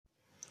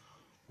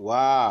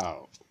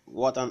Wow,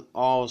 what an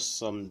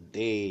awesome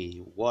day!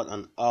 What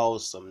an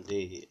awesome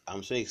day!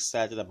 I'm so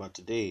excited about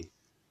today,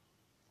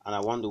 and I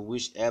want to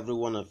wish every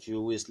one of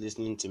you who is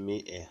listening to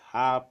me a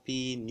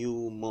happy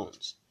new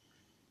month.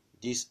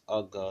 This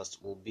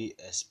August will be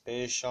a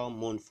special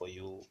month for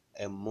you,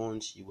 a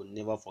month you will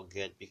never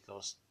forget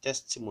because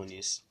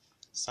testimonies,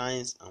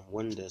 signs, and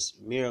wonders,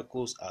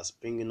 miracles are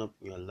springing up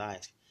in your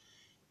life.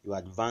 You are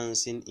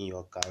advancing in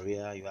your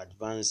career, you are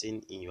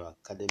advancing in your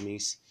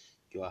academics,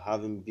 you are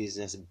having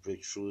business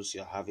breakthroughs,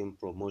 you are having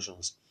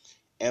promotions.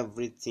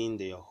 Everything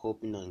that you're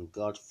hoping on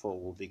God for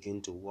will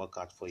begin to work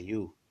out for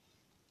you.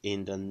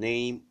 In the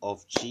name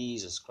of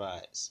Jesus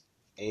Christ.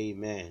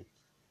 Amen.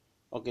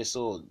 Okay,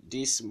 so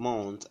this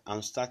month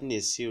I'm starting a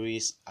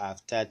series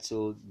I've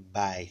titled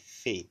By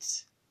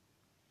Faith.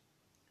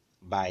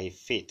 By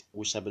Faith.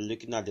 We shall be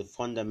looking at the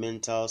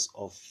fundamentals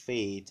of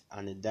faith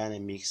and the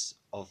dynamics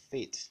of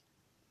faith.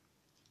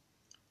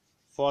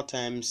 4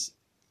 times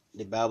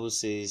the Bible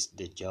says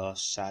the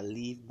just shall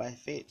live by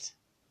faith.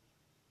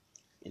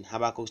 In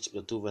Habakkuk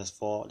chapter 2 verse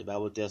 4, the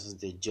Bible tells us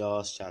the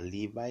just shall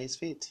live by his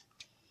faith.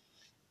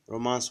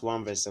 Romans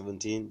 1 verse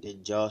 17, the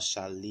just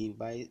shall live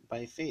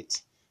by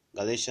faith.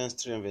 Galatians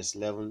 3 and verse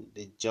 11,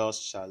 the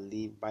just shall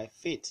live by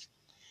faith.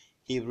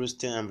 Hebrews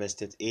 10 and verse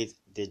 38,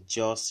 the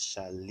just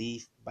shall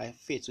live by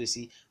faith. So you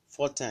see,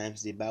 4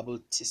 times the Bible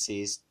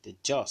says the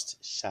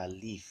just shall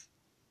live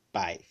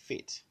by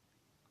faith.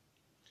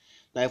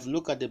 Now if you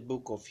look at the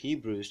book of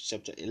Hebrews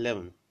chapter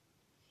 11,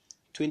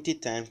 20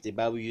 times the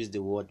Bible used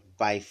the word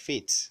by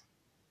faith.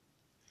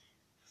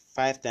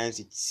 5 times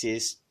it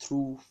says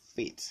through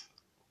faith.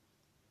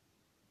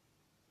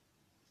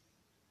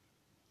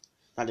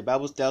 Now the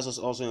Bible tells us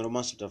also in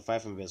Romans chapter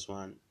 5 and verse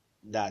 1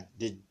 that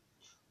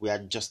we are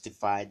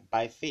justified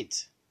by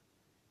faith.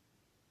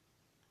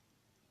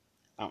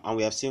 And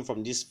we have seen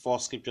from these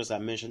 4 scriptures I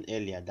mentioned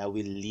earlier that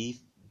we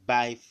live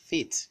by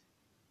faith.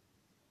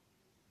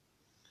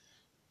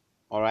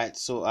 All right.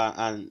 So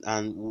and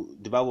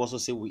the Bible also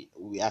says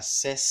we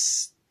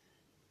assess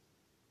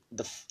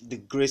the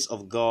grace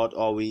of God,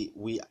 or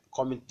we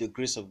come into the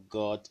grace of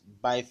God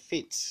by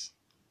faith.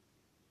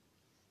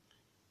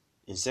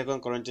 In 2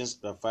 Corinthians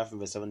 5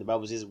 and verse 7, the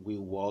Bible says we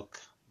walk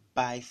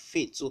by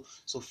faith.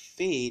 So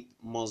faith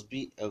must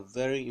be a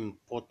very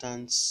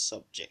important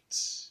subject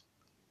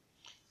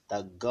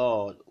that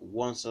God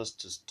wants us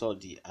to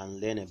study and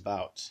learn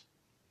about.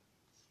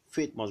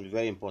 Faith must be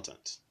very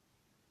important.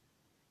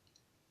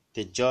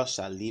 The just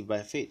shall live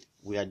by faith.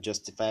 We are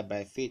justified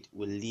by faith.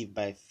 We live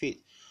by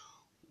faith.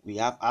 We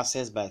have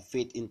access by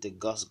faith into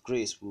God's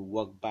grace. We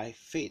walk by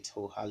faith.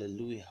 Oh,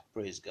 hallelujah.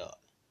 Praise God.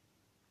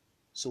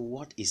 So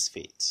what is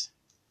faith?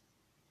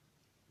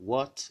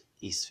 What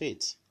is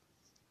faith?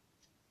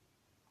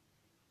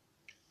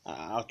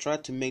 I'll try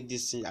to make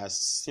this as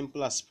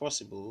simple as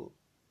possible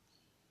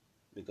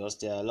because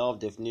there are a lot of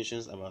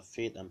definitions about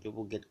faith and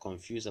people get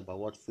confused about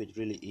what faith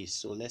really is.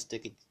 So let's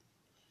take it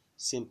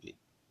simply.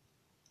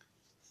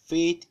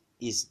 Faith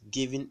is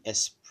giving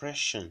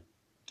expression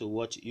to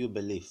what you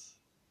believe.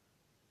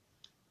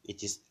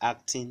 It is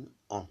acting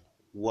on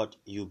what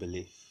you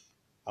believe.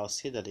 I'll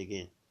say that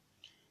again.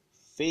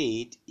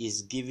 Faith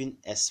is giving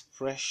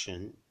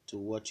expression to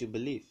what you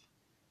believe.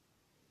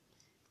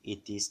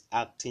 It is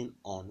acting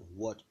on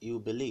what you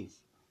believe.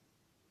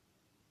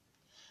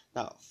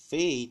 Now,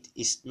 faith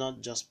is not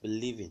just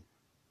believing,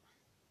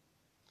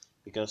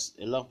 because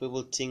a lot of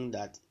people think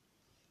that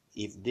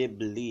if they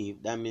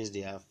believe, that means they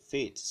have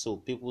faith. So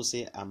people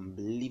say, I'm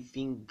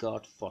believing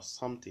God for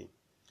something,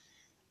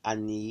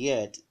 and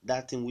yet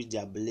that thing which they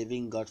are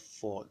believing God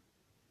for,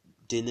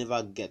 they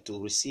never get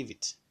to receive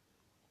it.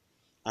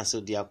 And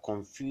so they are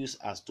confused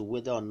as to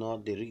whether or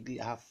not they really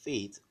have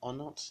faith or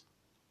not.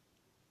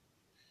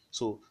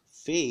 So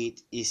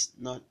faith is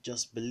not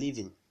just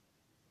believing.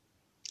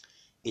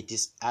 It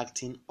is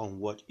acting on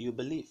what you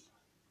believe.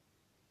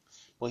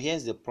 But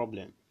here's the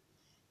problem.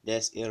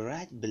 There's a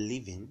right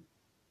believing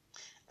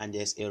and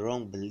there's a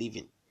wrong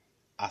believing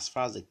as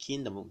far as the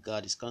kingdom of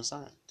God is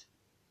concerned.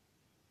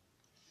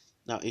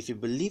 Now, if you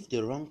believe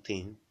the wrong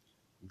thing,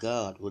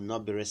 God will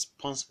not be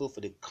responsible for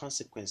the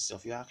consequences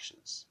of your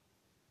actions.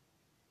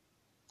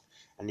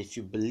 And if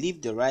you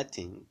believe the right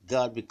thing,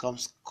 God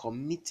becomes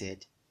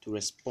committed to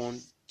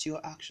respond to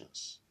your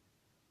actions.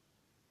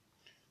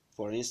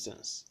 For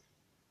instance,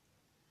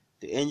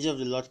 the angel of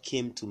the Lord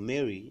came to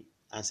Mary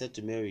and said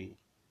to Mary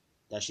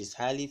that she's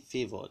highly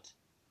favored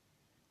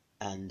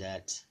and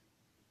that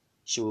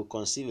she will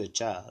conceive a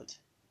child,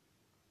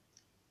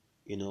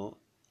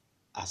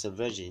 as a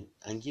virgin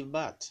and give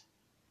birth.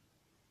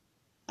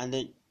 And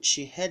then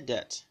she heard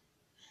that,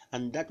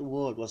 and that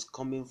word was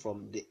coming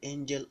from the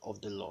angel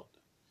of the Lord.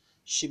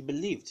 She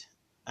believed,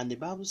 and the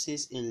Bible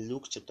says in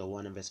Luke chapter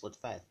 1 and verse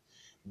 45,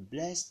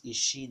 blessed is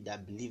she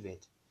that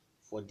believeth,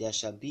 for there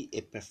shall be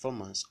a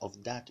performance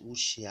of that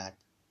which has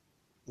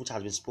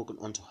been spoken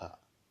unto her.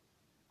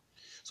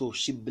 So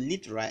she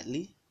believed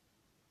rightly,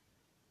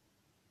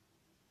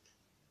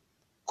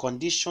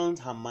 conditioned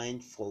her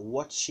mind for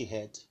what she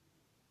heard,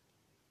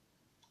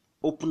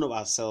 opened up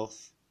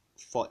herself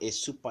for a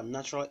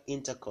supernatural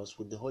intercourse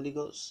with the Holy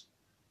Ghost.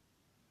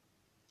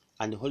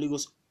 And the Holy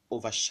Ghost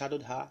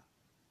overshadowed her,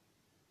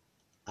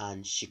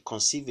 and she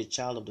conceived a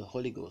child of the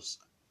Holy Ghost.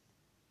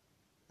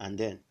 And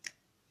then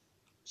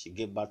she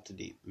gave birth to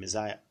the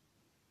Messiah.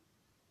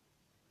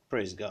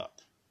 Praise God.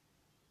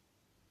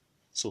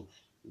 So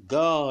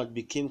God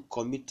became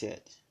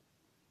committed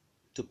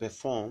to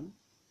perform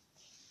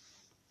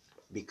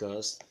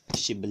because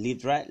she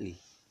believed rightly.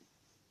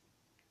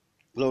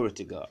 Glory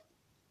to God.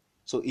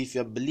 So if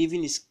your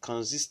believing is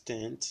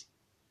consistent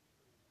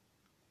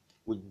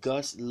with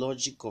God's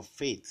logic of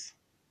faith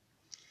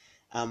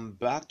and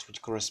backed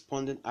with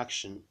corresponding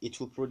action, it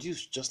will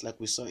produce, just like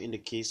we saw in the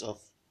case of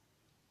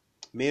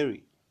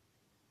Mary.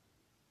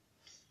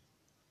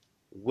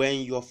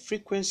 When your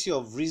frequency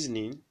of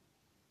reasoning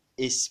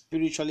is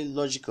spiritually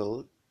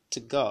logical to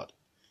God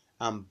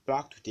and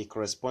backed with a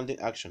corresponding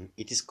action,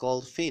 it is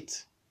called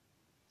faith.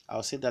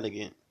 I'll say that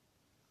again.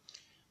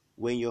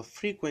 When your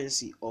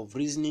frequency of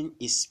reasoning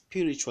is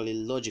spiritually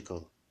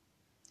logical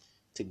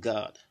to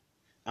God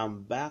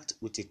and backed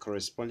with a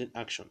corresponding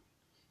action,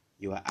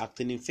 you are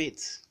acting in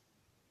faith.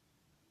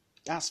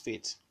 That's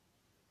faith.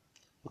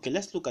 Okay,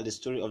 let's look at the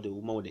story of the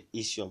woman with the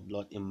issue of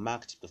blood in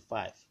Mark chapter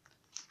 5.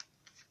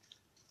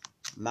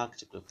 Mark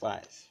chapter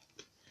 5.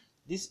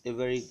 This is a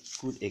very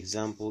good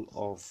example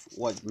of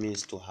what it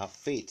means to have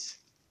faith.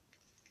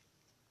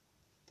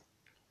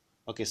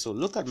 Okay, so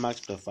look at Mark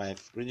chapter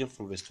 5, reading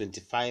from verse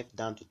 25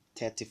 down to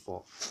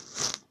 34.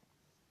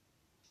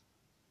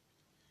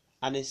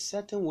 And a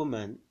certain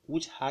woman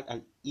which had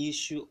an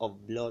issue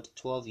of blood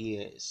 12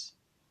 years,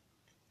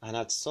 and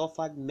had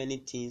suffered many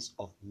things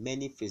of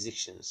many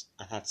physicians,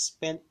 and had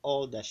spent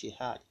all that she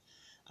had,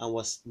 and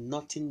was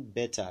nothing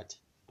bettered,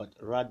 but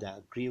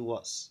rather grew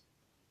worse,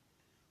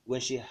 when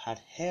she had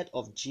heard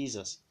of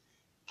Jesus,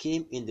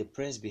 came in the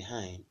press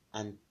behind,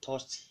 and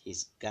touched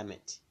his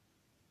garment.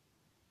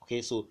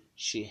 Okay, so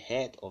she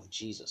heard of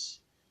Jesus.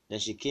 Then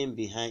she came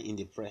behind in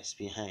the press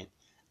behind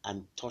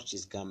and touched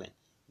his garment.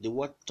 The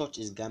word touch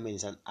his garment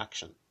is an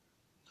action.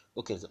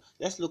 Okay, so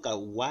let's look at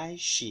why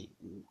she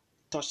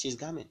touched his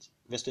garment.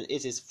 Verse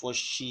 28 says, for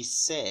she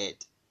said,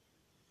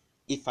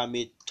 if I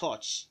may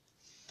touch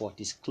but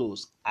his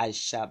clothes, I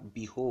shall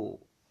be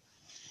whole.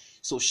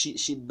 So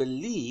she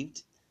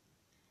believed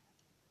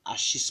as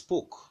she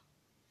spoke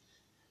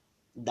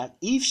that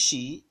if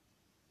she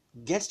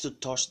gets to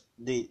touch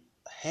the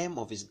hem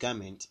of his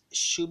garment,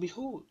 she'll be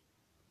whole.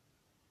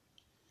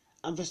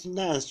 And verse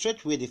 9, and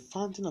straightway the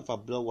fountain of her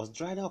blood was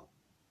dried up,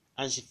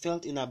 and she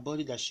felt in her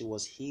body that she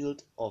was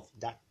healed of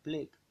that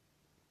plague.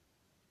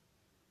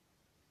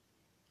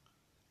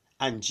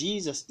 And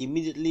Jesus,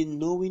 immediately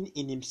knowing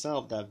in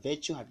himself that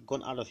virtue had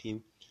gone out of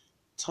him,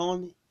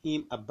 turned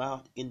him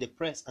about in the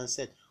press and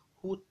said,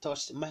 who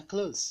touched my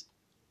clothes?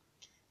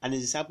 And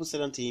his disciples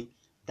said unto him,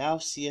 thou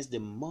seest the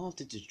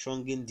multitude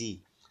thronging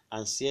thee,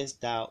 and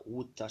sayest thou,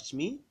 who touched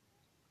me?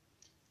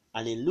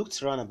 And he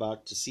looked round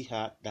about to see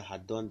her that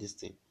had done this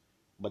thing.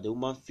 But the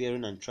woman,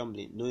 fearing and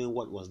trembling, knowing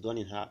what was done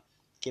in her,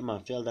 came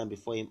and fell down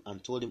before him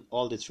and told him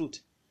all the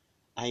truth.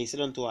 And he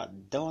said unto her,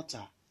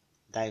 daughter,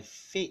 thy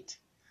faith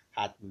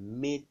hath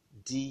made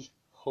thee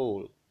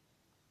whole.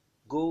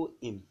 Go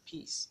in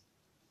peace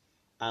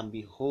and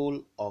be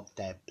whole of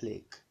thy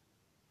plague.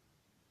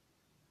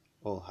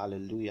 Oh,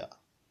 hallelujah.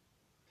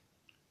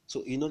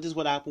 So you notice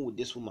what happened with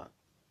this woman.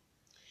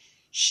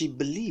 She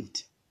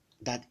believed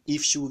that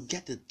if she would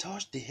get to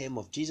touch the hem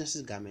of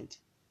Jesus' garment,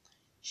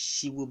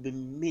 she will be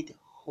made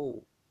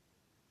whole.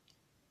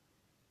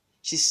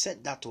 She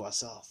said that to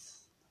herself.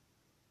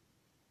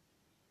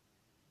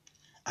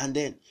 And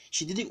then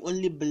she didn't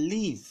only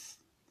believe,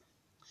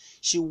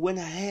 she went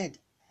ahead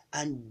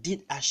and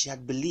did as she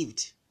had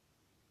believed.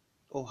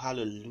 Oh,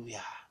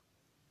 hallelujah.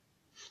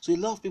 So a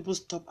lot of people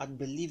stop at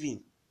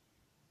believing.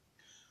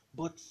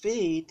 But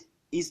faith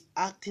is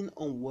acting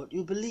on what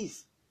you believe.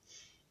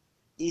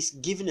 It's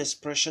giving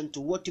expression to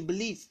what you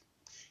believe.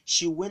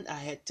 She went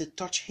ahead to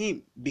touch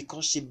him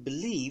because she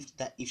believed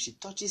that if she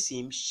touches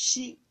him,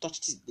 she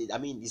touched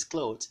his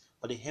clothes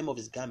or the hem of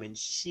his garment,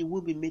 she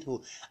will be made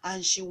whole.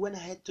 And she went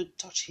ahead to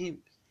touch him,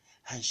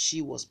 and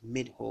she was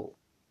made whole.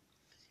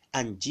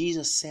 And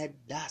Jesus said,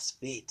 that's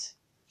faith.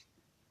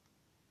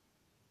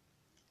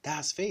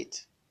 That's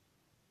faith.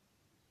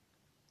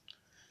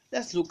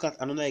 Let's look at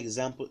another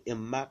example in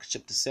Mark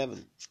chapter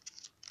 7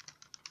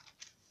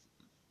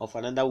 of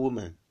another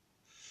woman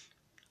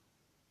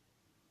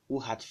who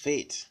had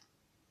faith.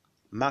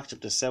 Mark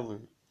chapter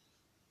 7.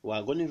 We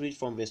are going to read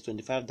from verse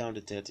 25 down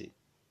to 30.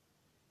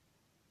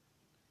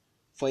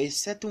 For a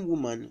certain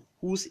woman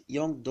whose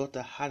young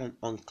daughter had an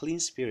unclean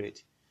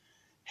spirit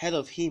heard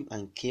of him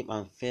and came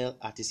and fell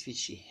at his feet.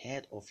 She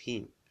heard of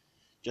him.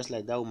 Just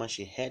like that woman,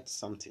 she heard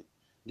something.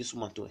 This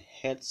woman too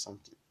heard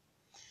something.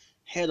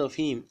 Heard of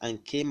him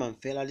and came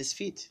and fell at his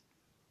feet.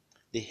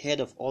 They heard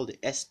of all the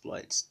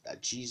exploits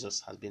that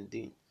Jesus has been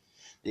doing.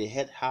 They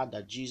heard how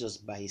that Jesus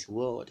by his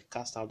word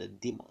cast out the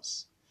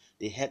demons.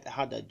 They heard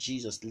how that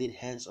Jesus laid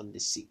hands on the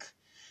sick.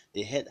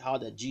 They heard how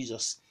that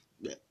Jesus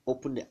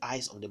opened the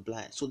eyes of the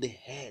blind. So they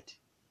heard.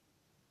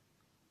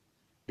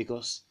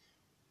 Because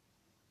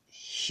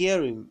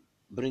hearing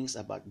brings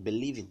about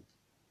believing.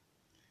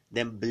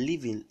 Then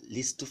believing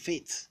leads to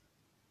faith.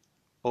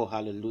 Oh,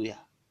 hallelujah.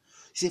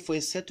 See, for a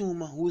certain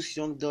woman whose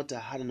young daughter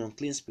had an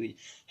unclean spirit,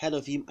 heard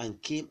of him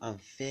and came and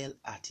fell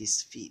at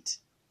his feet.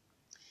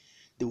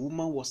 The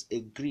woman was a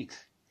Greek,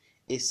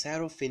 a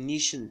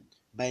Syrophoenician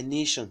by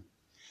nation,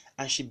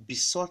 and she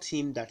besought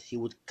him that he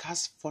would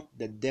cast forth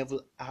the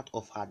devil out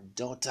of her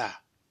daughter.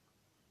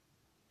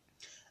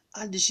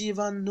 How did she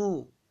even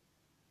know?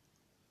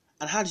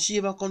 And how did she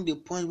ever come to the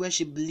point where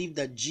she believed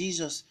that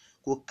Jesus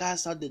could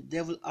cast out the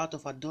devil out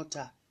of her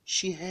daughter?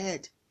 She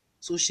heard,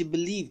 so she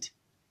believed.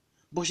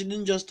 But she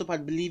didn't just stop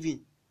at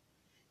believing.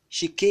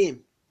 She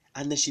came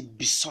and then she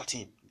besought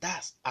him.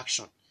 That's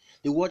action.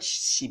 The word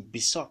she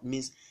besought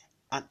means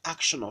an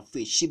action of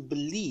faith. She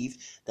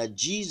believed that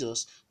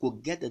Jesus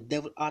could get the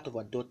devil out of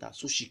her daughter.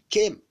 So she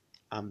came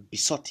and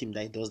besought him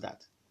that he does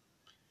that.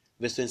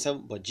 Verse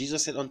 27, but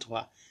Jesus said unto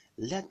her,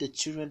 let the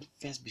children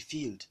first be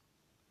filled,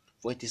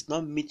 for it is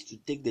not meet to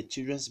take the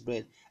children's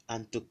bread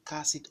and to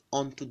cast it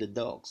unto the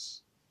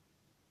dogs.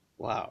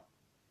 Wow.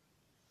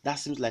 That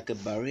seems like a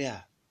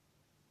barrier.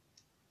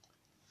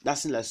 That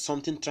seems like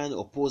something trying to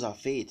oppose her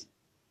faith.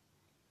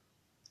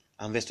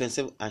 And verse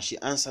 27, and she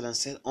answered and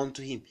said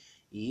unto him,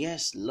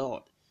 yes,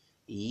 Lord,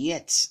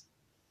 yet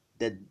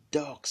the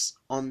dogs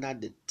under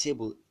the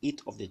table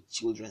eat of the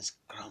children's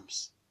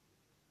crumbs.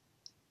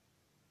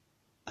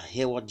 And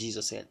hear what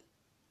Jesus said.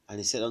 And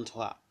he said unto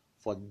her,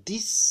 for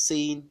this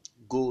saying,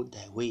 go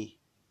thy way.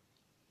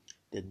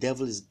 The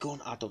devil is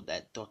gone out of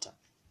thy daughter.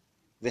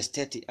 Verse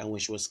 30, and when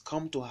she was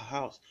come to her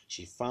house,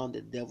 she found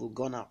the devil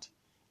gone out,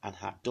 and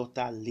her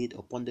daughter laid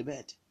upon the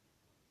bed.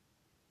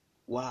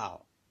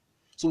 Wow.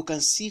 So we can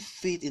see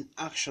faith in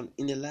action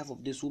in the life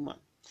of this woman.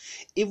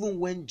 Even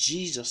when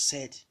Jesus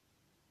said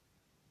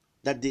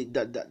that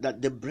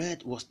the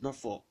bread was not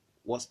for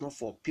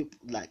people,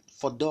 like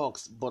for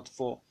dogs, but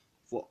for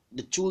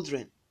the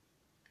children,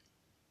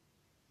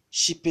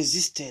 she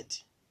persisted.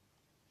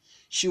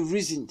 She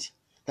reasoned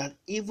that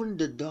even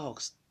the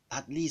dogs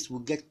at least will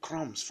get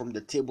crumbs from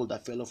the table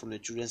that fell off from the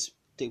children's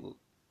table.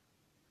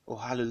 Oh,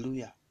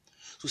 hallelujah.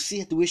 So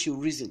see the way she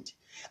reasoned,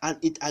 and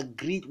it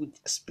agreed with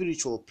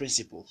spiritual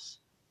principles.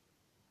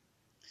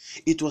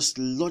 It was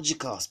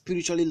logical,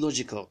 spiritually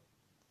logical.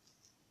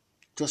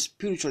 It was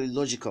spiritually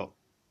logical.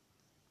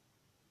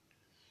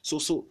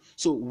 So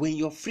when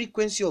your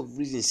frequency of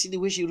reason, see the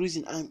way she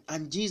reasoned,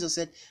 and Jesus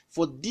said,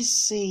 for this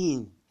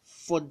saying,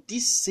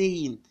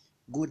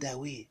 go thy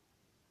way.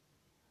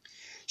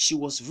 She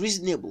was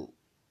reasonable.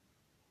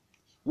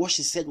 What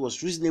she said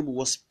was reasonable,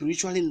 was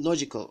spiritually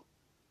logical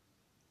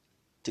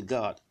to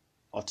God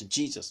or to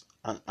Jesus,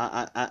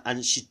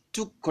 and she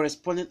took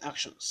corresponding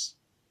actions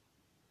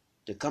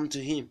to come to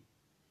him.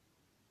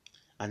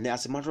 And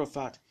as a matter of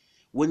fact,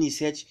 when he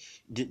said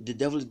the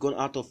devil is gone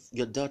out of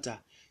your daughter,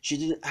 she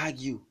didn't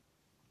argue.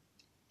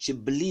 She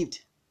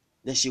believed.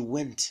 Then she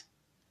went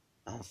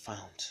and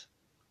found.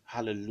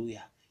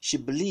 Hallelujah. She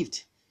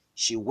believed.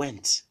 She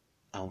went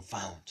and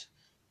found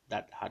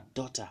that her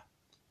daughter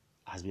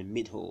has been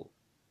made whole.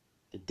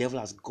 The devil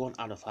has gone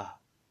out of her.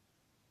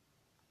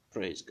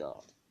 Praise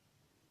God.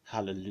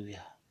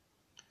 Hallelujah.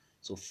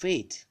 So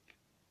faith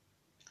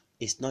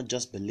is not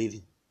just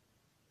believing.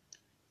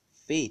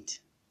 Faith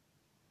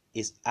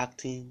is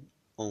acting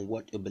on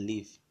what you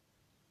believe.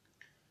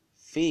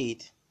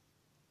 Faith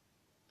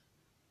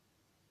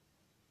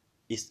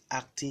is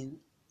acting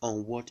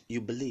on what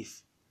you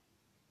believe.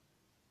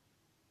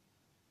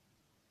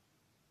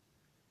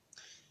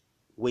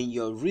 When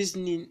your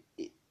reasoning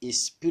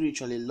is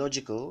spiritually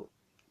logical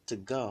to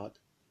God,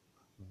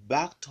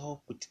 backed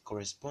up with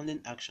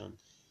corresponding action,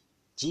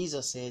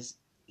 Jesus says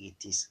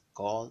it is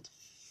called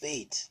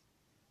faith.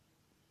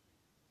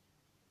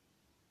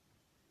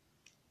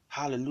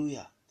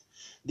 Hallelujah.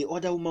 The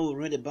other woman we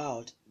read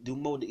about, the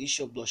woman with the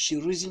issue of blood, she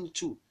reasoned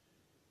too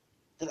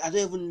that I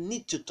don't even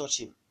need to touch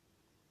him.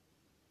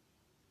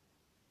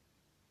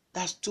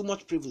 That's too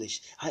much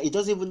privilege. And he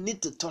doesn't even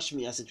need to touch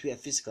me as it were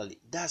physically.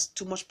 That's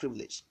too much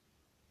privilege.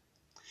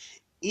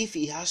 If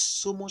he has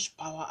so much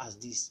power as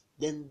this,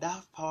 then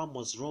that power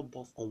must rub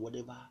off on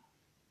whatever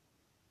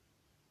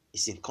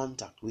is in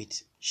contact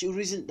with. She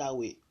reasoned that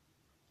way.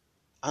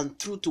 And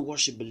true to what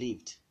she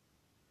believed.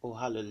 Oh,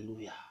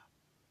 hallelujah.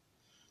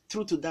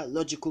 True to that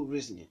logical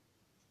reasoning,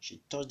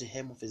 she touched the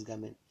hem of his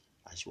garment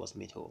and she was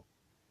made whole.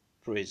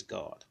 Praise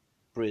God.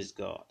 Praise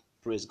God.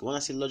 Praise God. When I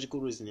say logical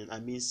reasoning, I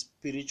mean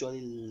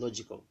spiritually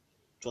logical.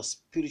 It was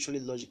spiritually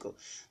logical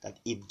that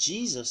if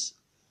Jesus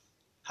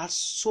had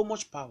so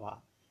much power,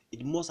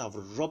 it must have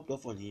rubbed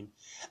off on him.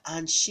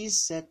 And she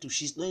said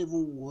she's not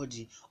even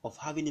worthy of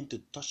having him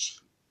to touch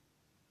him.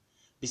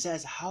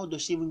 Besides, how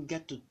does she even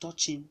get to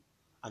touch him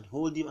and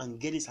hold him and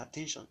get his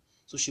attention?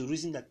 So she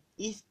reasoned that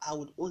if I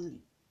would only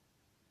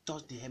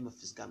touch the hem of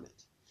his garment,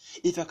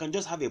 if I can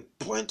just have a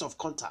point of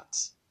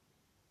contact,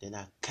 then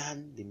I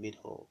can be made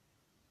whole.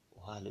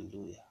 Oh,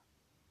 hallelujah.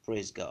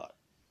 Praise God.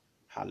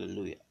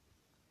 Hallelujah.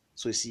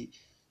 So you see,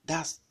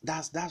 that's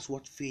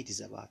what faith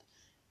is about.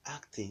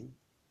 Acting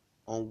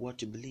on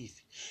what you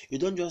believe. You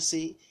don't just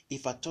say,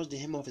 if I touch the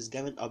hem of his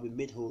garment, I'll be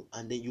made whole,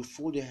 and then you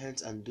fold your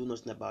hands and do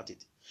nothing about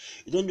it.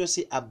 You don't just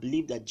say, I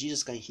believe that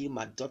Jesus can heal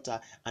my daughter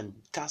and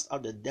cast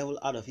out the devil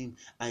out of him,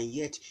 and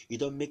yet you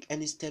don't make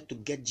any step to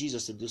get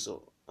Jesus to do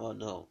so. Oh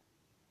no.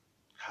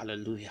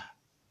 Hallelujah.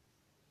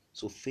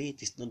 So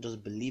faith is not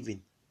just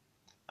believing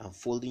and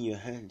folding your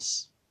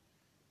hands.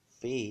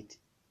 Faith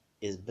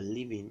is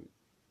believing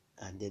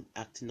and then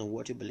acting on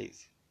what you believe.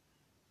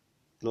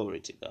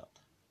 Glory to God.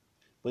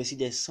 But you see,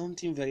 there's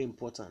something very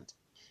important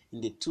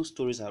in the two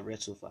stories I've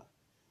read so far.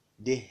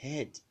 The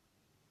head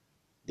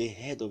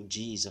of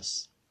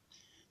Jesus,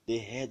 the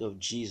head of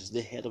Jesus,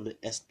 the head of the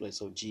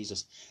exploits of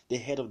Jesus, the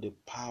head of the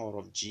power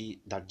of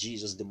that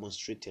Jesus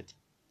demonstrated,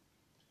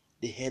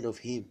 the head of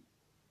him,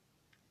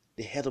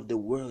 the head of the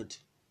word.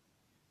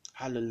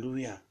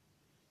 Hallelujah.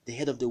 The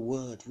head of the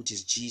word, which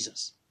is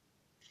Jesus.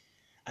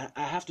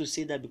 I have to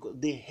say that because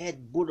they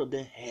had, both of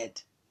them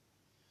had.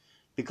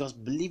 Because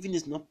believing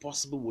is not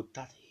possible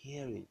without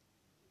hearing.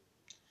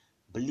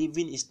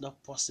 Believing is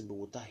not possible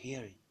without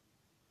hearing.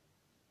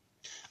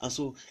 And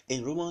so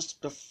in Romans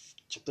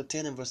chapter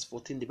 10 and verse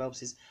 14, the Bible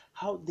says,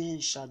 how then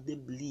shall they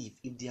believe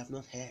if they have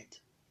not heard?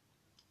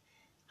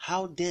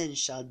 How then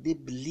shall they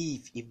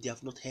believe if they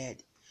have not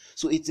heard?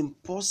 So it's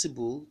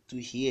impossible to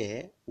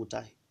hear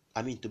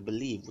to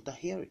believe without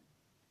hearing.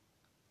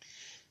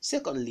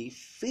 Secondly,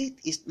 faith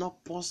is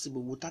not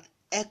possible without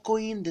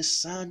echoing the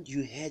sound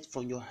you heard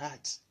from your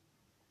heart.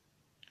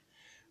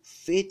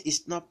 Faith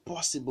is not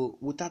possible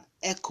without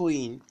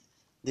echoing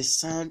the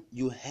sound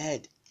you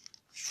heard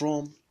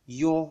from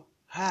your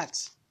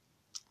heart.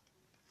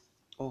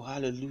 Oh,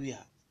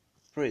 hallelujah.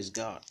 Praise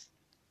God.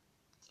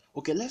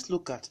 Okay, let's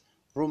look at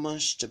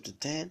Romans chapter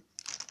 10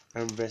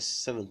 and verse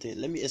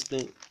 17. Let me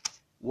explain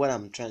what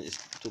I'm trying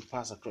to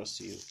pass across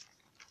to you.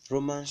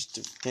 Romans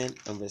chapter 10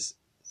 and verse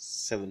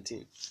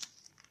 17.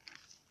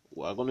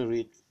 We're going to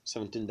read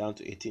 17 down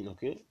to 18,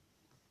 okay?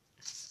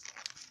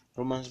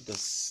 Romans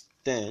verse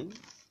 10.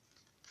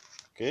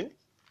 Okay?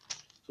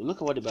 So look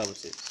at what the Bible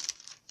says.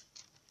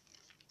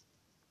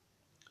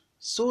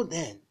 So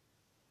then,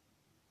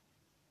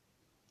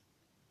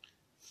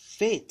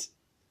 faith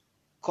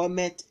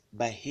cometh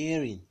by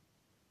hearing,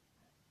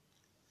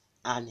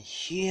 and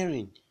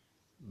hearing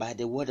by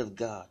the word of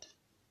God.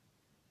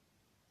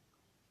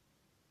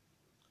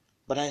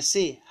 But I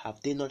say,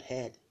 have they not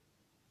heard?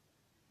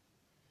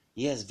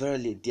 Yes,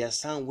 verily, their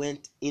sound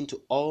went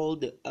into all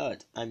the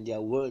earth, and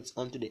their words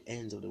unto the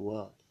ends of the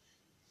world.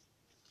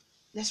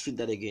 Let's read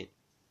that again.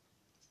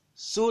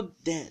 So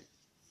then,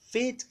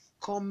 faith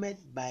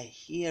cometh by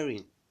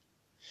hearing.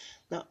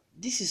 Now,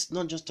 this is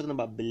not just talking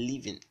about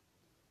believing.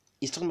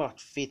 It's talking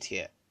about faith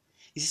here.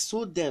 It is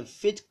so then,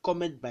 faith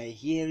cometh by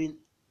hearing,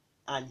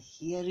 and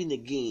hearing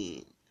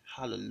again.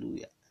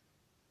 Hallelujah.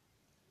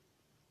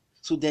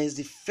 So there is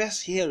the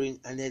first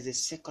hearing and there is the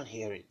second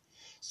hearing.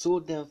 So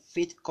then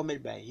faith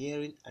cometh by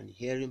hearing, and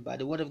hearing by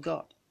the word of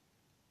God.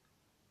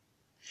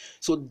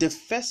 So the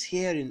first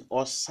hearing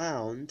or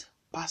sound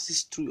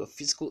passes through your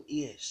physical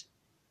ears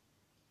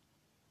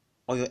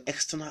or your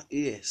external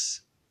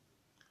ears.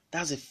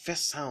 That's the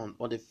first sound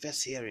or the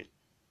first hearing.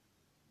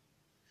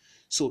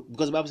 So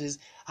because the Bible says,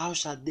 how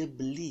shall they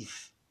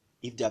believe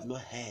if they have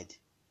not heard?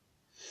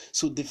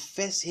 So the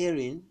first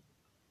hearing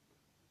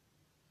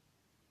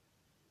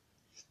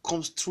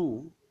comes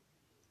through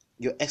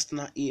your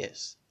external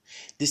ears.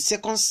 The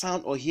second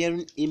sound or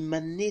hearing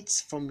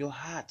emanates from your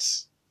heart.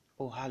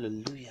 Oh,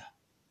 hallelujah.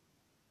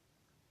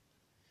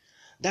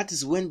 That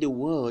is when the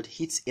word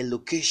hits a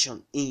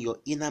location in your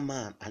inner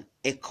man and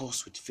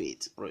echoes with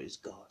faith. Praise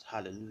God.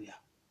 Hallelujah.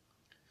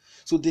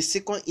 So the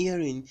second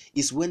hearing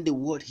is when the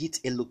word hits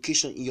a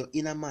location in your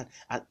inner man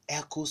and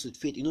echoes with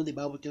faith. You know, the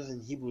Bible tells us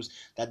in Hebrews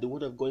that the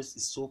word of God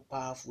is so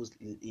powerful,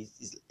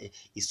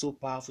 is so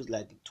powerful,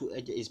 like the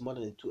two-edged, is more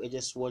than a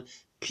two-edged sword,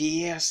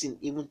 piercing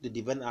even to the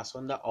divine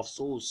asunder of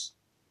souls.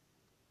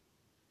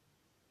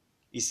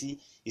 You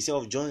see, he said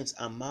of joints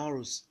and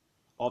marrows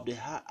of the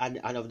heart, and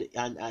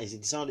is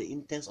the sound of the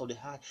intents of the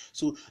heart.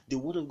 So the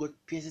word of God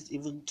pierces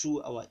even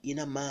through our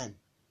inner man.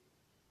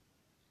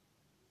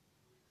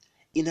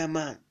 Inner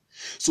man.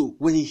 So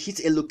when it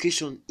hits a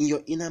location in your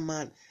inner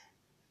man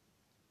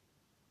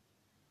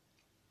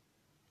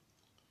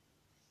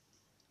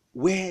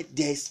where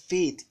there is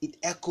faith, it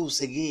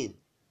echoes again.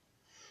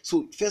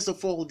 So first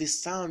of all, the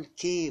sound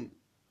came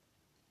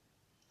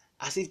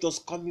as if it was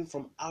coming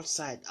from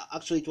outside.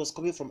 Actually, it was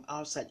coming from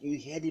outside. You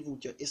heard it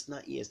with your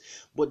external ears.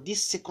 But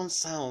this second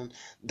sound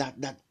that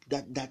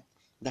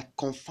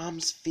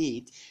confirms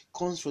faith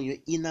comes from your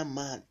inner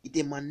man. It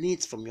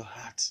emanates from your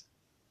heart.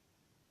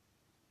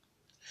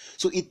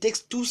 So it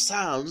takes two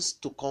sounds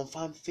to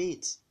confirm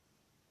faith.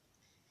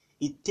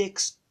 It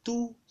takes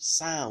two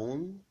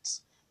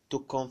sounds to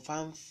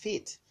confirm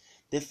faith.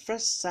 The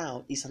first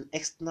sound is an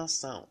external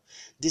sound.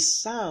 The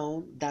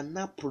sound that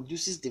now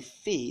produces the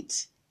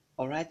faith,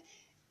 all right,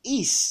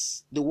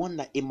 is the one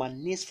that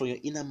emanates from your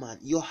inner man,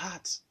 your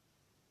heart.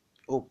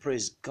 Oh,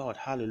 praise God.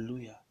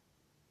 Hallelujah.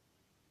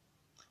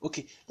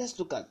 Okay, let's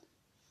look at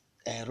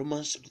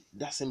Romans,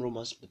 that same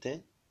Romans chapter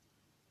 10.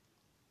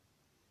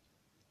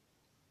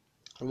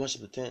 Romans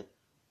chapter 10.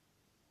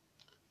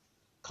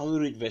 Can we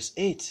read verse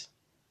 8?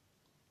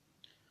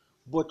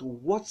 But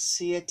what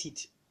saith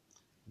it?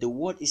 The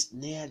word is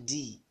near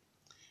thee,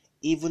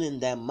 even in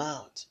thy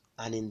mouth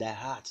and in thy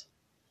heart.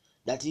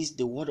 That is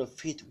the word of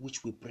faith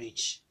which we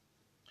preach.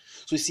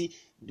 So you see,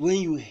 when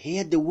you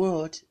hear the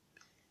word,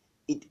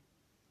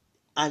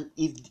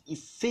 if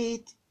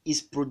faith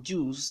is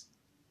produced,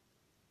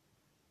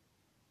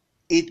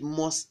 it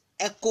must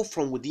echo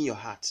from within your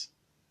heart.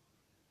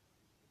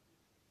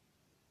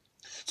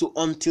 So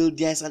until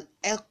there's an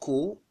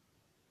echo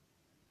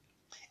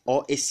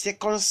or a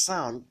second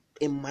sound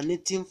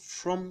emanating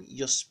from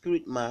your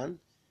spirit man,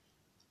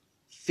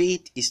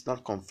 faith is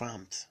not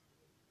confirmed.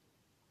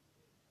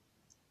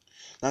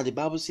 Now the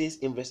Bible says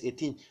in verse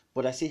 18,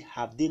 but I say,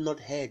 have they not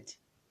heard?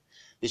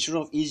 The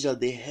children of Israel,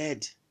 they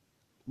heard.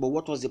 But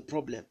what was the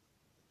problem?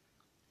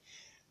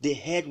 They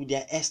heard with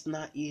their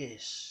external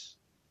ears,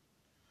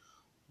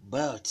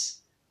 but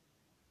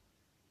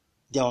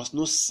there was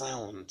no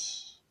sound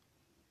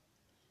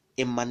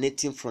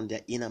emanating from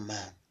their inner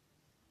man.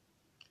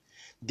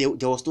 There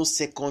was no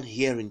second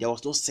hearing. There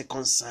was no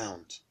second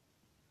sound.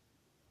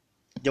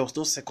 There was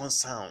no second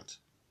sound.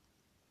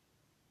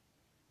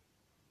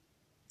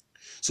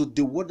 So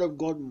the word of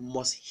God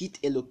must hit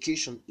a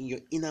location in your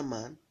inner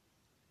man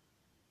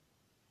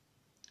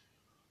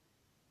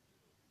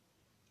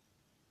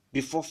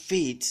before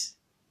faith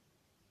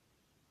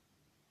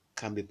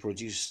can be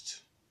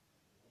produced.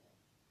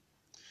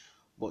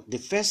 But the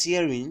first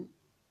hearing,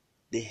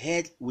 they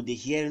heard with the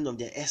hearing of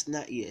their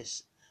external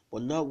ears,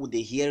 but not with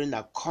the hearing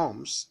that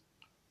comes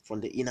from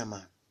the inner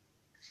man.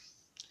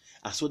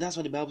 And so that's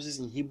what the Bible says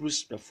in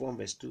Hebrews 4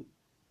 verse 2.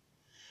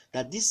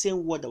 That this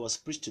same word that was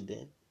preached to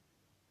them,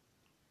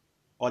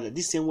 or that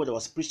this same word that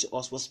was preached to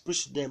us, was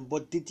preached to them,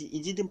 but it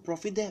didn't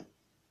profit them.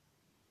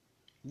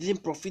 It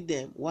didn't profit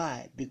them.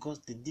 Why? Because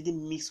they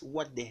didn't mix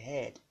what they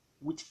heard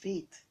with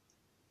faith.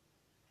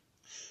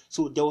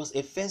 So there was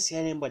a first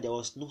hearing, but there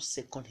was no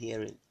second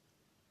hearing.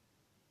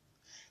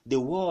 The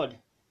word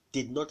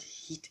did not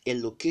hit a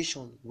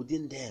location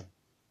within them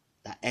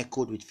that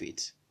echoed with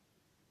faith.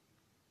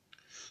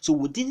 So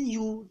within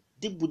you,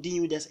 deep within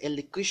you, there's a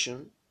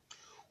location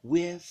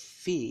where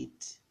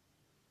faith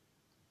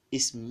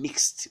is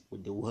mixed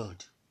with the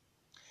word.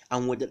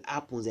 And when that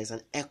happens, there's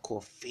an echo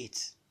of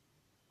faith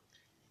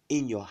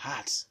in your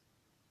heart.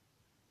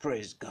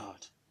 Praise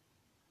God.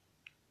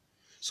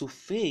 So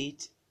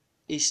faith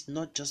is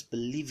not just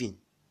believing.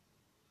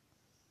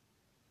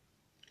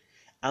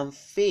 And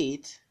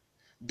faith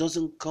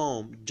doesn't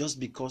come just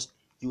because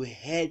you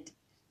heard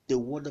the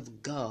word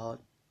of God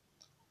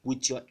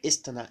with your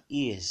external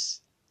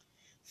ears.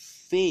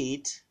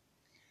 Faith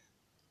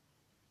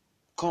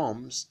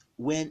comes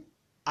when,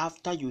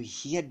 after you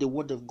hear the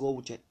word of God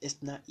with your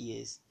external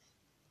ears,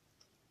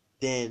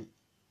 then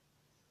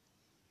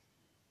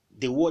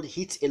the word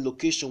hits a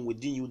location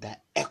within you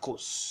that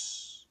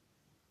echoes.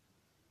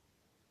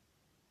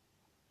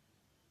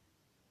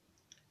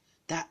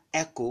 That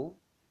echo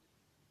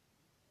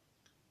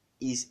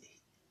is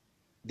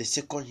the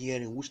second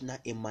hearing, which now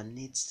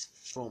emanates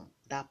from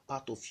that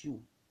part of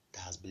you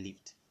that has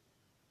believed.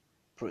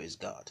 Praise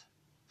God.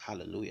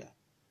 Hallelujah.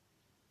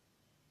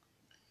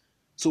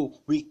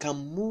 So we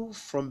can move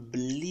from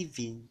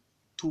believing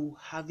to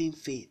having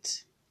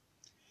faith.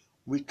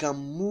 We can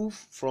move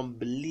from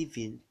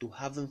believing to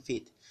having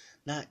faith.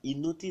 Now you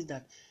notice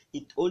that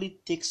it only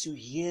takes you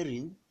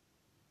hearing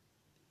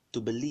to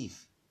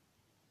believe,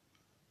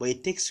 but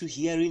it takes you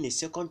hearing a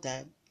second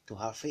time to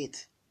have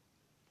faith.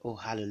 Oh,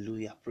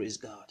 hallelujah. Praise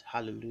God.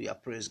 Hallelujah.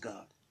 Praise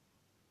God.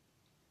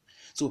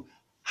 So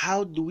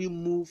how do we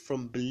move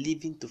from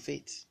believing to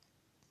faith?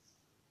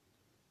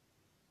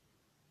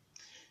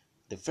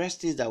 The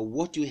first is that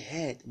what you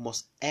heard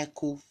must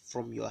echo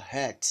from your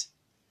heart.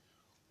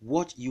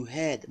 What you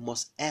heard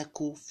must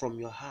echo from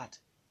your heart.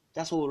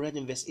 That's what we read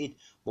in verse 8.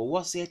 But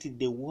what saith it?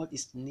 The word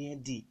is near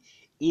thee,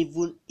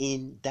 even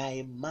in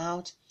thy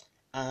mouth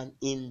and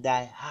in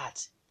thy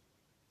heart.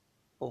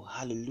 Oh,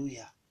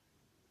 hallelujah.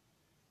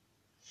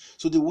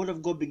 So the word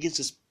of God begins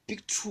to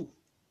speak through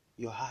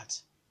your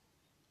heart.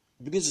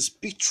 It begins to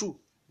speak through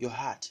your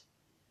heart.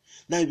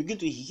 Now you begin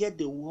to hear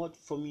the word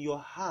from your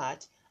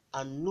heart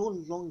and no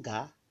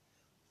longer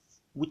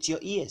with your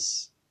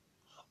ears.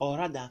 Or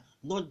rather,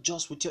 not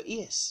just with your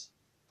ears.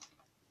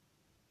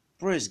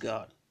 Praise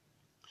God.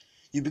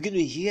 You begin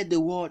to hear the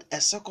word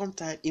a second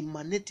time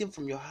emanating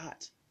from your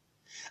heart.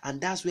 And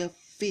that's where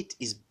faith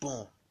is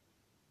born.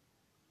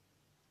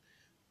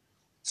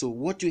 So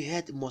what you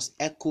heard must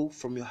echo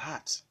from your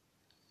heart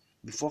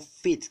before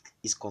faith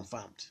is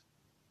confirmed.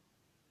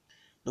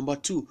 Number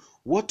two,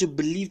 what you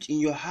believed in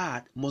your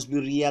heart must be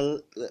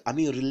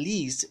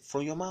released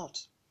from your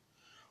mouth.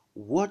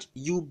 What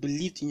you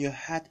believed in your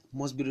heart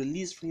must be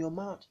released from your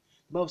mouth.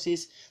 The Bible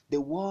says, the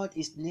word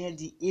is near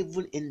thee,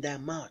 even in thy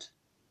mouth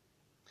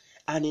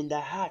and in thy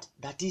heart.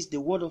 That is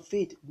the word of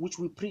faith which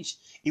we preach.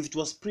 If it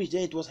was preached,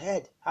 then it was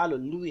heard.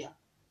 Hallelujah.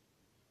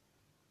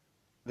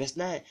 Verse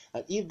 9,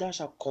 and if thou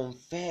shalt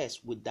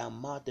confess with thy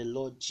mouth the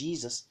Lord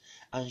Jesus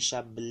and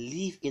shalt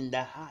believe in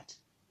thy heart,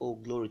 oh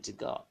glory to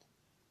God,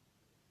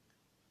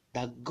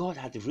 that God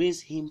hath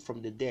raised him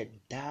from the dead,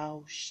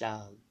 thou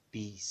shalt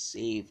be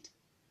saved.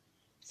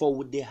 For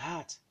with the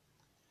heart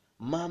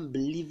man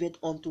believeth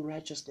unto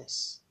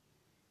righteousness,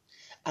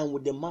 and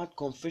with the mouth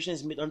confession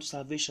is made unto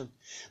salvation.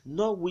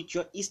 Not with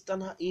your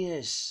external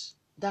ears.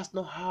 That's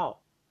not how.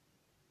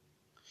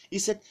 He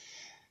said,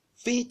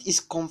 faith is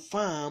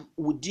confirmed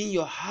within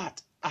your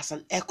heart as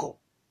an echo,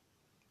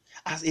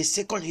 as a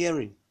second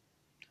hearing,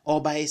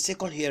 or by a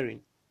second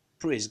hearing.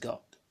 Praise God.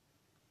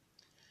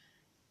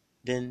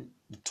 Then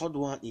the third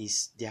one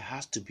is there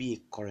has to be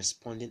a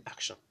corresponding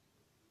action.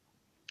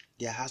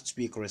 There has to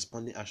be a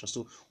corresponding action.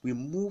 So we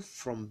move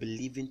from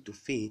believing to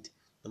faith.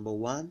 Number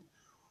one,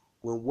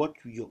 when what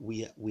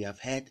we have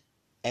heard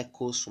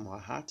echoes from our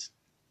heart,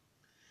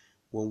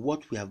 when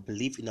what we have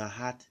believed in our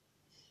heart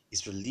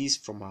is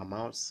released from our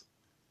mouths,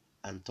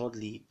 and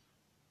thirdly,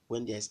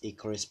 when there's a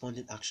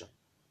corresponding action.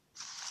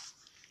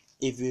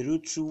 If we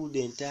read through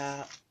the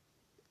entire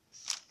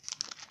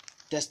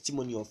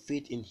testimony of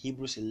faith in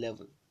Hebrews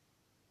 11,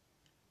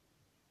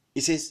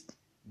 it says,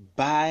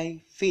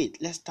 by faith.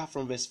 Let's start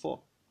from verse 4.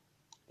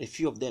 A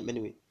few of them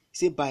anyway. It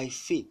says, by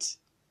faith,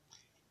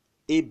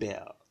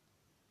 Abel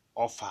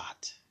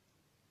offered.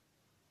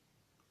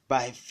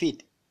 By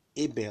faith,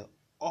 Abel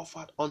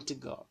offered unto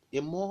God a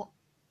more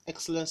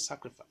excellent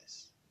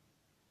sacrifice.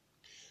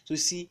 So you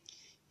see,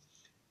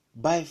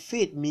 by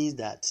faith means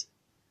that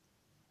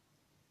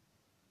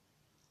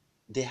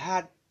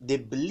they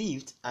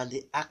believed and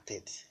they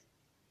acted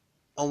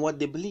on what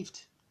they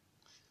believed.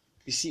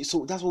 You see,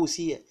 so that's what we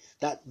see here.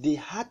 That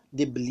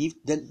they believed,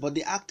 then but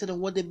they acted on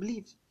what they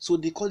believed. So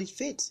they call it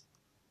faith.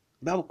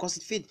 The Bible calls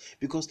it faith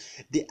because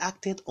they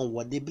acted on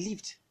what they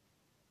believed.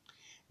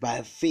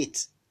 By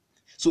faith.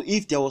 So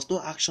if there was no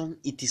action,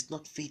 it is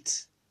not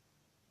faith.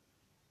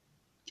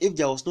 If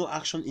there was no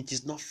action, it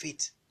is not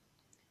faith.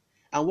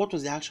 And what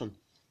was the action?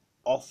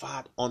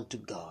 Offered unto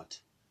God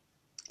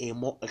a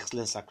more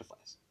excellent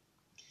sacrifice.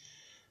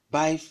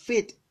 By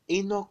faith,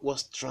 Enoch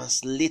was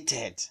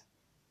translated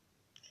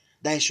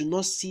that he should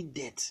not see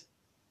death,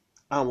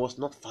 and was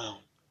not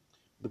found,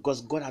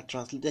 because God had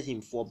translated him.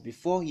 For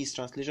before his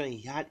translation,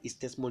 he had his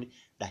testimony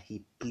that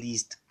he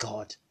pleased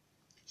God.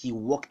 He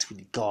walked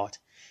with God.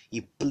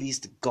 He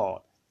pleased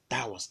God.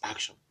 That was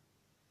action.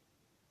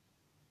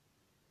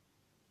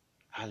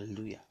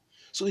 Hallelujah.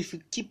 So if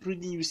you keep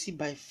reading, you see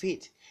by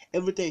faith.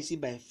 Every time you see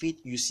by faith,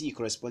 you see a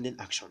corresponding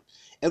action.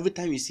 Every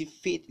time you see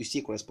faith, you see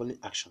a corresponding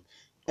action.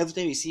 Every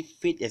time you see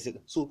faith,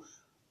 so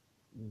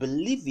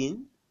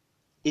believing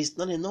is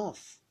not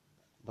enough,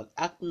 but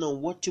acting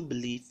on what you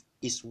believe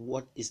is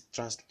what is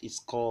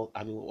called.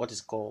 What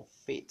is called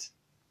faith.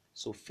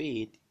 So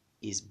faith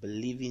is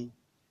believing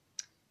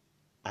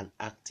and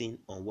acting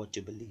on what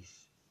you believe,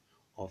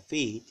 or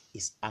faith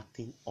is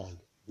acting on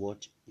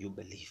what you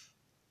believe.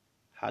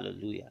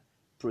 Hallelujah.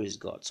 Praise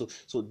God. So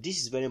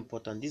this is very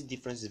important. This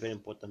difference is very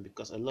important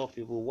because a lot of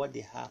people, what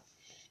they have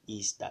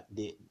is that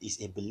they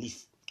is a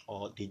belief,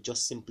 or they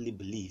just simply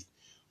believe,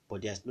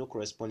 but there's no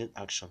corresponding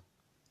action.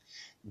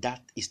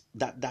 That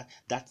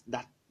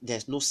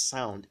there's no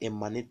sound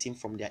emanating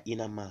from their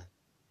inner man.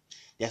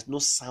 There's no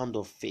sound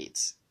of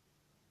faith.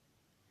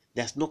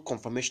 There's no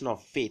confirmation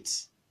of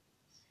faith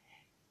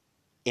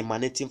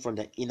emanating from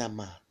the inner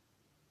man,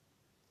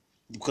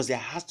 because there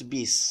has to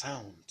be a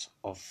sound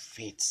of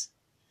faith.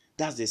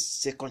 That's the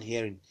second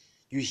hearing.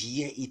 You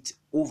hear it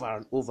over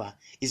and over.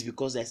 It's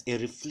because there's a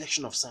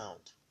reflection of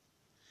sound.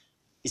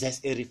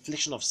 There's a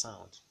reflection of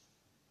sound.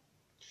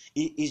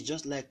 It's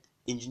just like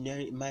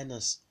engineering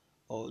miners,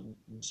 or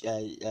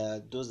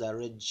those that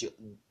read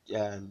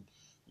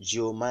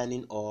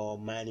geomining or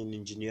mining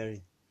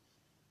engineering.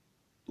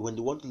 When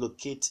they want to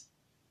locate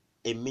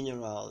a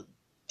mineral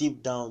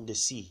deep down the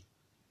sea,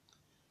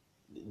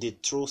 they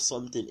throw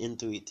something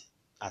into it.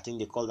 I think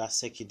they call that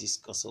circuit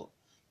disc or so.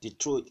 They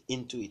throw it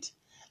into it,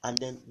 and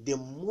then the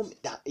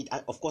moment that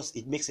of course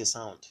it makes a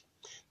sound.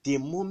 The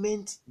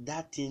moment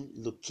that thing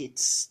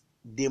locates,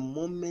 the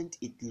moment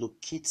it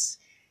locates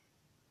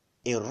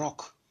a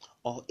rock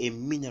or a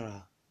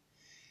mineral,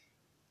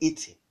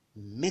 it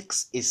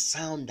makes a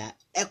sound that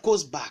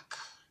echoes back,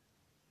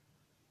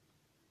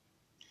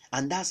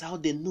 and that's how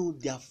they know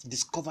they have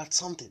discovered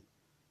something.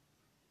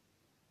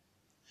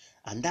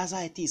 And that's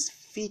how it is.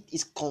 Faith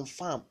is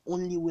confirmed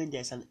only when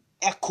there's an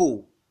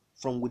echo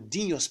from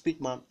within your spirit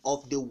man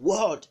of the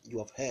word you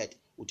have heard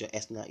with your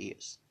external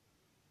ears.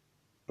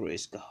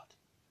 Praise God.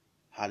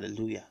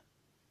 Hallelujah.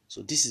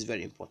 So this is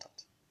very important.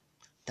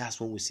 That's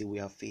when we say we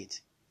have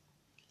faith.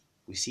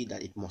 We see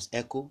that it must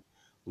echo.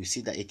 We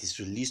see that it is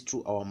released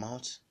through our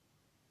mouth.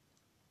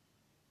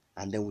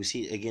 And then we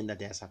see again that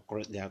there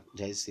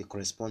is a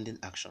corresponding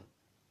action.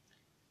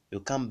 You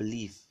can't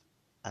believe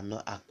and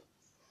not act.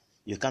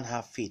 You can't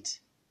have faith,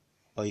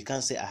 or you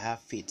can't say I have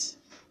faith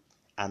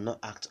and not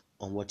act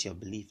on what you have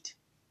believed.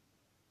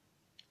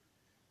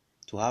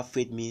 To have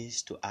faith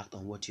means to act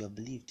on what you have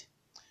believed.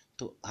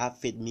 To have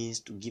faith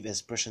means to give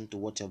expression to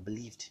what you have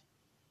believed.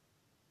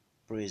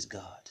 Praise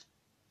God.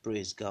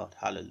 Praise God.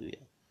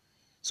 Hallelujah.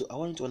 So I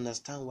want you to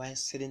understand why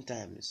certain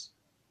times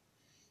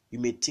you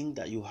may think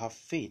that you have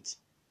faith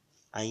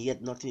and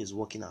yet nothing is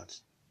working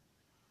out.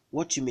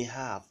 What you may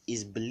have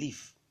is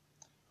belief,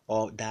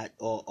 or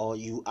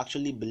you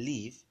actually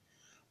believe,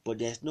 but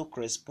there's no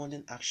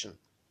corresponding action.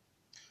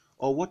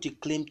 Or what you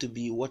claim to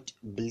be what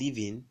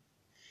believing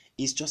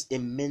is just a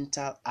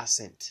mental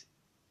assent.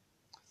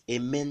 A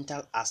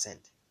mental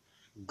assent.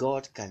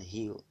 God can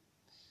heal.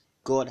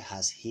 God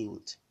has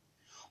healed.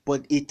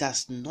 But it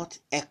has not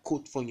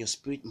echoed from your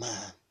spirit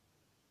man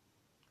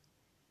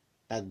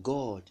that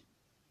God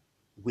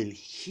will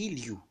heal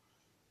you.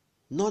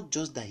 Not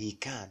just that he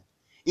can.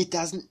 It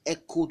hasn't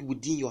echoed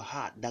within your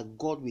heart that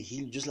God will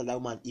heal you, just like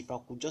that woman. If I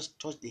could just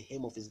touch the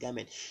hem of his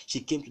garment, she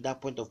came to that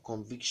point of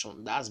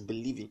conviction. That's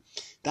believing.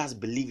 That's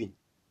believing.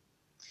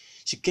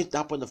 She came to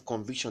that point of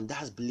conviction.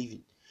 That's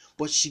believing.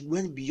 But she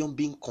went beyond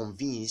being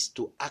convinced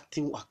to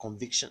acting her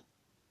conviction.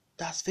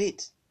 That's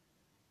faith.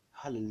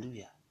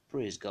 Hallelujah.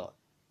 Praise God.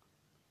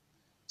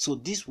 So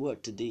this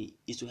word today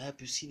is to help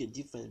you see the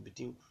difference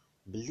between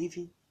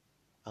believing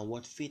and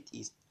what faith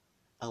is,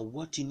 and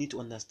what you need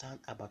to understand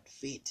about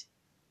faith.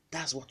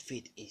 That's what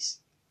faith is.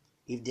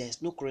 If there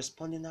is no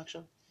corresponding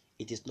action,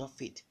 it is not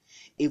faith.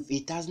 If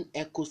it hasn't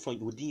echoed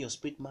from within your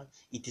spirit man,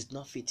 it is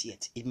not faith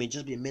yet. It may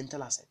just be a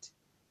mental asset.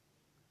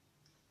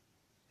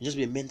 Just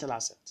be a mental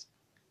asset.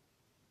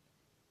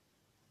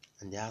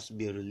 And there has to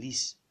be a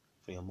release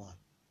from your mind.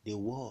 The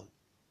word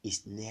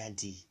is near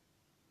thee.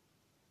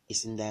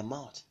 It's in thy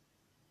mouth.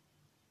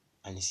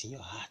 And it's in your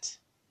heart.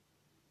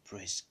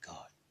 Praise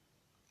God.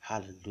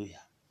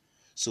 Hallelujah.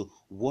 So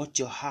what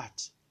your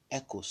heart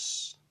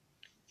echoes,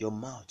 your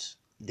mouth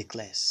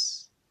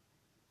declares.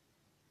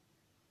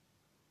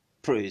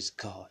 Praise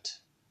God.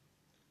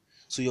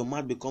 So your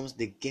mouth becomes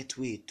the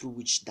gateway through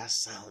which that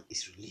sound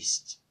is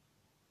released.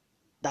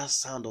 That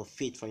sound of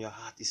faith from your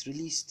heart is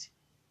released.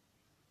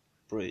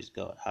 Praise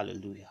God.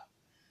 Hallelujah.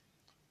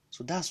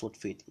 So that's what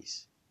faith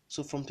is.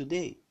 So from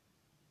today,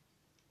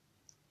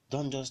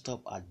 don't just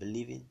stop at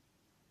believing.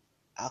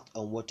 Act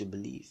on what you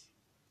believe.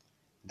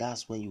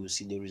 That's when you will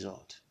see the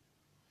result.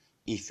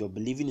 If your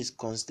believing is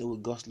constant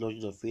with God's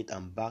logic of faith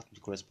and backed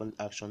with corresponding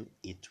action,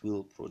 it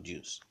will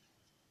produce.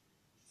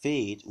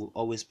 Faith will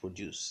always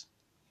produce.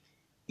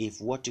 If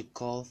what you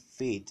call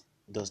faith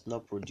does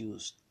not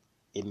produce,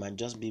 it might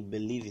just be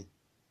believing.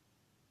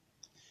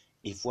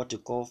 If what you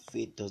call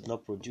faith does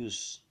not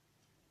produce,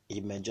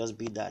 it might just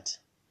be that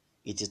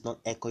it is not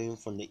echoing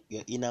from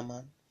your inner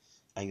man,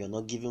 and you're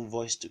not giving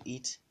voice to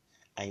it,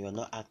 and you're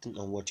not acting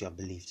on what you have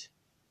believed.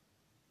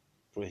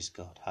 Praise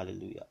God.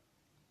 Hallelujah.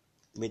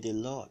 May the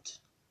Lord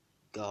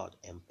God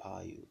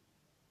empower you,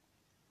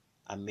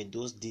 and may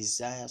those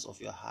desires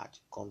of your heart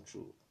come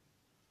true,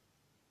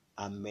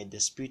 and may the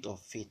spirit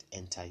of faith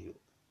enter you.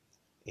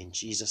 In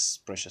Jesus'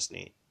 precious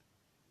name.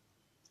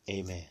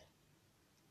 Amen.